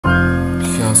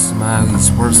Your smile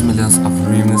is worth millions of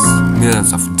dreams,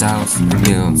 millions of doubts, and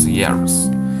millions of years.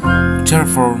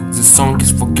 Therefore, this song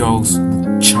is for girls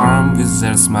who charm with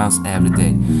their smiles every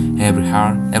day, every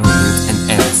hour, every minute,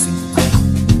 and every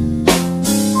second.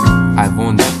 I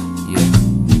wonder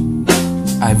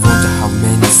how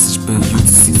many such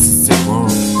beauties exist in the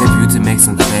world. The beauty makes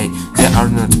them say they are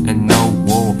not in no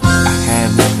war. I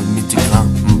have never met a girl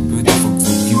more beautiful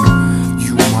than you.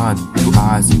 You mind, blue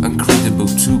eyes, incredible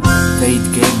too. Fate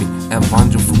gave me a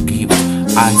wonderful gift.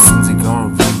 I seen the girl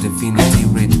with infinity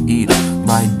read it.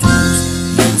 My dudes,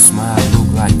 you smile, look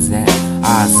like that.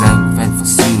 I thank fate for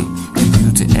seeing your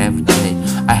beauty every day.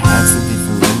 I have some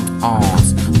different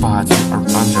arms, but you are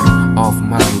under of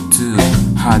magnitude.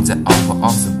 Hands are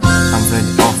awesome. I'm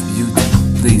ready of beauty.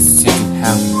 Please, you can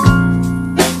help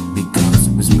me, because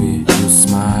with me you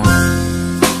smile.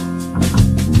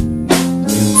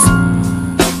 You smile.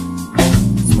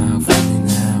 Smile for me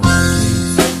now,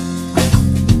 please.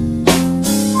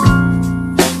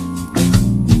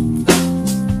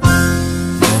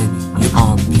 Baby, you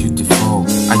are beautiful.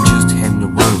 I just have no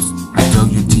words. I know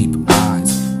your deep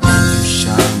eyes and your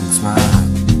shining smile.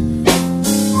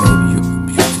 Baby, you are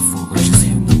beautiful. I just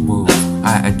have no words. I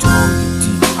adore your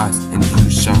deep eyes and your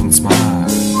shining smile.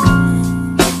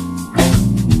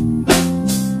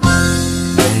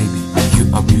 Baby, you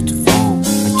are beautiful.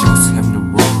 I just have no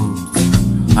words.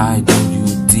 I adore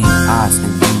your deep eyes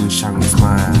and your shining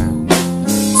smile.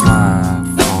 Smile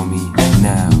for me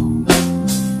now.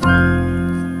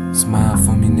 Smile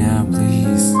for me now,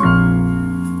 please.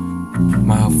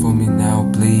 Smile for me now,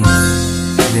 please.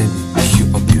 Baby, you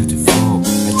are beautiful.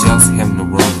 I just have no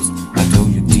words. I adore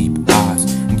your deep eyes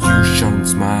and your shining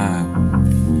smile.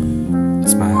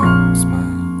 Smile,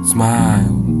 smile,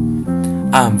 smile.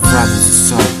 I'm from the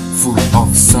soul, full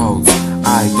of souls.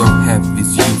 I don't have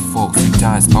with you folks, with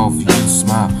eyes of you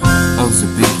smile. Oh, the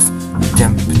biggest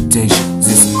temptation,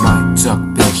 this is my talk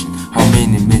passion. How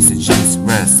many messages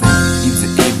were sent in the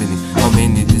evening? How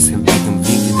many days have been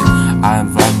convenient? I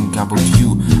am writing about you,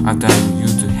 I'm telling you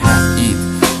to have it.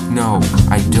 No,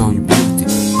 I adore your beauty.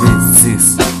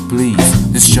 Resist,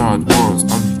 please. These short words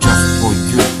are just for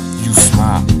you. You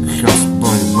smile, just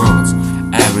burning words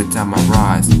every time I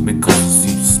rise, because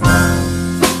you smile.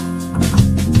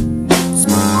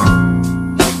 Smile,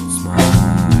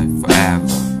 smile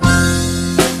forever.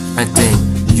 I take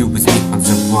you with me on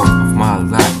the road of my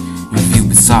life. You will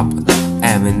be supple,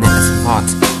 every night is hot,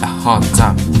 a hard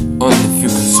time. Only few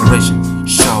consideration,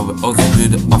 show all the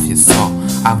beauty of your soul.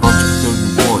 I want to hear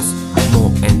your voice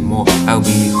more and more. I'll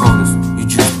be honest, you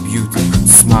just beauty.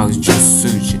 Smile is just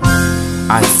sushi.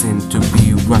 I seem to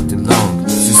be right along.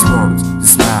 This words, the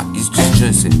smile is just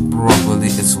juicy. Probably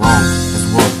it's long as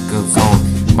work goes on,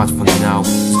 but for now,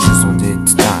 it's just one day at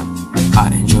a time. I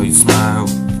enjoy your smile.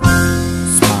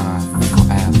 Smile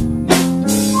forever.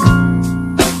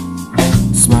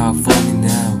 Smile for me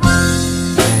now.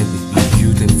 Baby,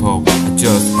 you're beautiful. I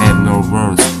just have no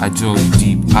words. I adore your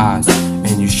deep eyes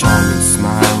and your shining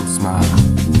smile. Smile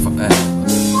forever.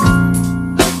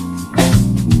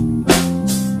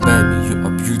 Baby, you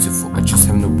are beautiful. I just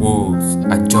have no words.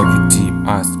 I adore your deep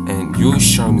eyes and your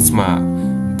shining smile.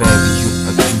 Baby, you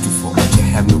are beautiful. I just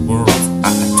have no words. I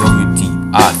adore your deep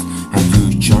eyes and your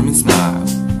charming smile.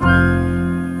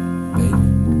 Baby,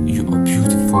 you are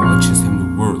beautiful. I just have no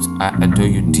words. I adore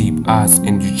your deep eyes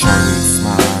and your charming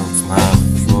smile. Smile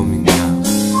for me now.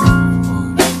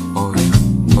 Oh,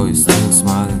 you're still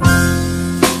smiling.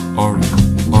 Or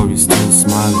you're still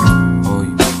smiling.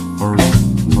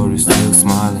 Or you're still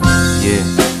smiling. Yeah,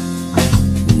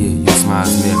 your smile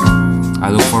is me. I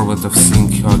look forward to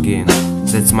seeing you again.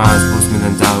 That smile is worth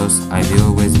 $1,000,000. I will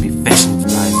always be fashioned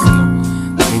like you.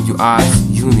 And your eyes,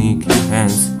 unique, your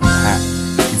hands, your hat,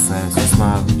 your face, your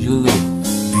smile, you look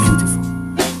beautiful.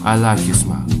 I like your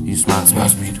smile. Your smile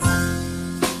smells beautiful.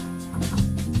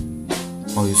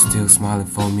 Oh, you're still smiling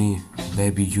for me.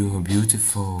 Baby, you are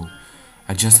beautiful.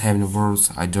 I just have no words.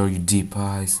 I adore your deep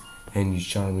eyes and your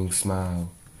charming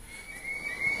smile.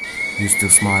 You still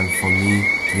smiling for me,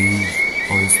 please?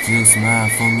 Oh, you still smile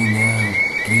for me now,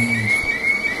 please?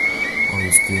 Oh,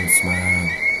 you still smile.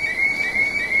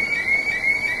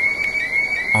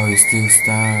 Oh, you still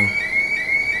style.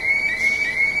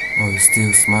 Oh, you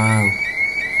still smile.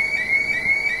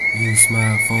 You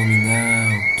smile for me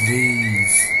now,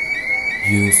 please.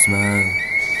 You smile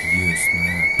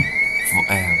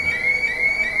forever.